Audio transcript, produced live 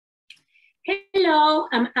Hello,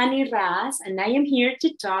 I'm Annie Raz, and I am here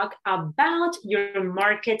to talk about your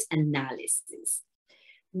market analysis.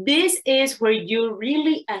 This is where you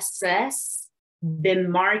really assess the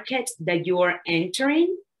market that you are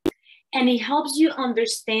entering, and it helps you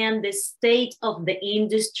understand the state of the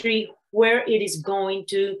industry, where it is going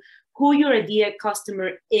to, who your ideal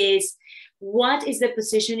customer is, what is the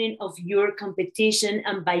positioning of your competition,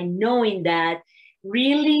 and by knowing that,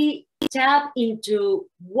 really tap into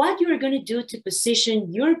what you're going to do to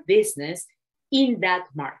position your business in that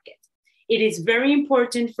market. It is very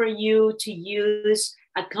important for you to use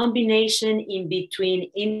a combination in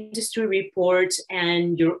between industry reports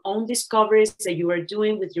and your own discoveries that you are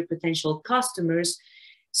doing with your potential customers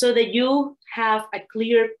so that you have a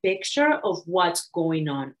clear picture of what's going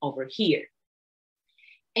on over here.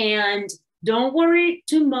 And don't worry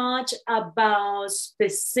too much about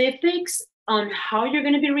specifics on how you're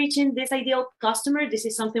going to be reaching this ideal customer. This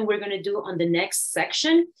is something we're going to do on the next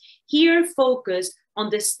section. Here, focus on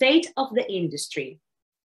the state of the industry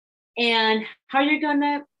and how you're going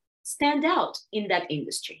to stand out in that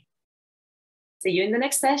industry. See you in the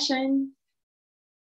next session.